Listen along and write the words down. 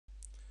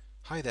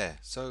Hi there,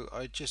 so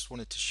I just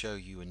wanted to show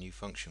you a new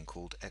function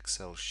called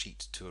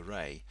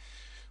XLSheetToArray,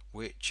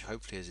 which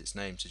hopefully, as its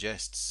name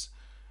suggests,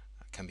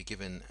 can be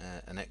given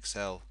an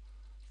Excel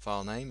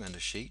file name and a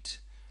sheet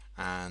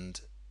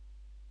and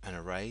an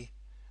array,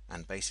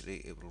 and basically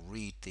it will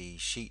read the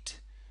sheet,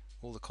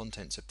 all the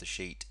contents of the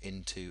sheet,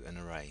 into an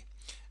array.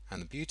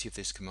 And the beauty of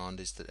this command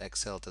is that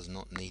Excel does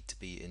not need to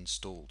be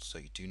installed, so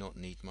you do not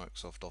need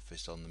Microsoft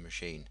Office on the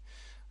machine.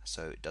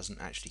 So it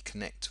doesn't actually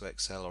connect to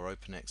Excel or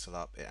open Excel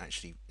up, it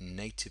actually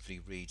natively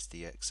reads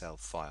the Excel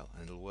file,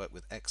 and it'll work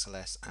with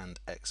XLS and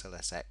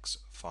XLSX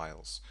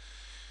files.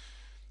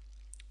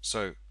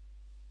 So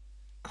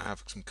I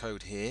have some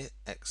code here,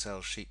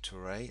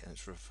 XLSheetToArray, and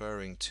it's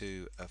referring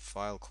to a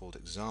file called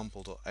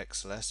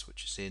example.xls,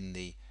 which is in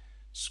the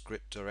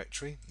script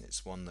directory.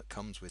 It's one that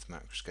comes with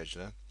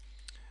MacroScheduler,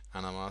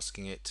 and I'm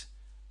asking it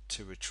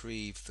to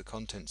retrieve the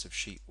contents of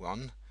sheet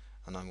 1,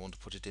 and I want to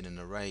put it in an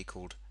array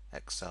called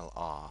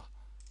XLR.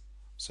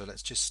 So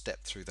let's just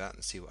step through that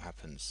and see what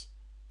happens.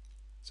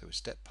 So we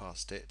step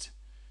past it,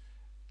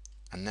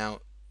 and now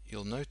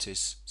you'll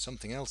notice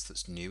something else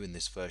that's new in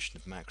this version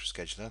of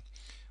MacroScheduler.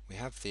 We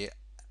have the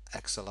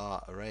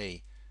XLR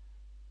array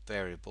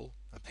variable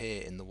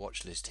appear in the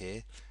watch list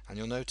here, and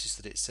you'll notice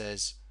that it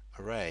says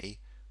array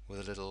with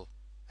a little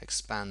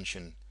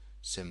expansion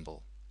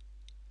symbol.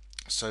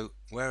 So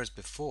whereas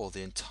before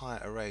the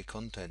entire array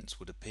contents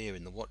would appear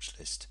in the watch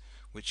list,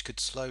 which could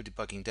slow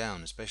debugging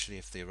down, especially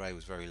if the array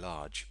was very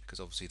large, because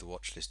obviously the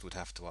watch list would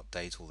have to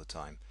update all the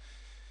time.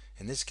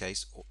 In this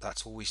case,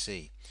 that's all we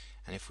see,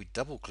 and if we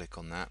double click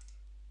on that,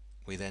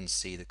 we then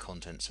see the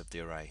contents of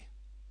the array.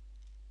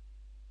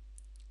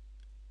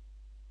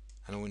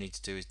 And all we need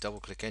to do is double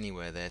click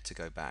anywhere there to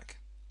go back.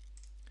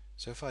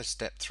 So if I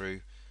step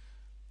through,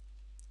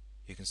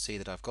 you can see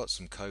that I've got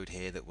some code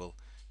here that will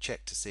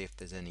check to see if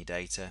there's any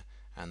data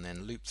and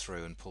then loop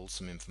through and pull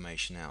some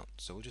information out.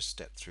 So we'll just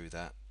step through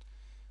that.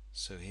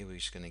 So here we're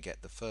just going to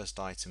get the first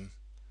item.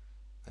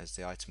 There's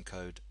the item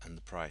code and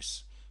the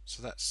price.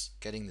 So that's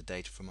getting the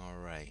data from our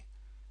array.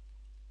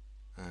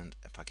 And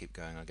if I keep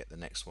going, I'll get the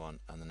next one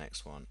and the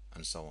next one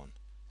and so on.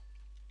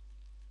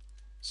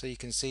 So you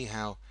can see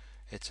how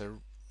it's a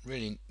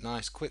really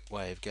nice quick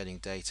way of getting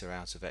data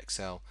out of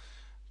Excel.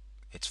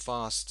 It's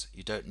fast,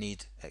 you don't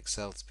need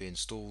Excel to be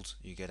installed,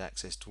 you get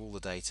access to all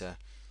the data,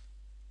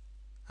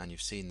 and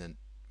you've seen the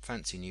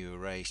fancy new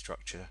array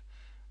structure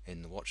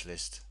in the watch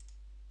list,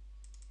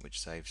 which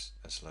saves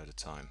us a load of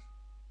time.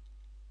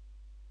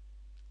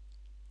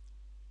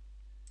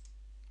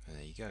 And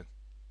there you go.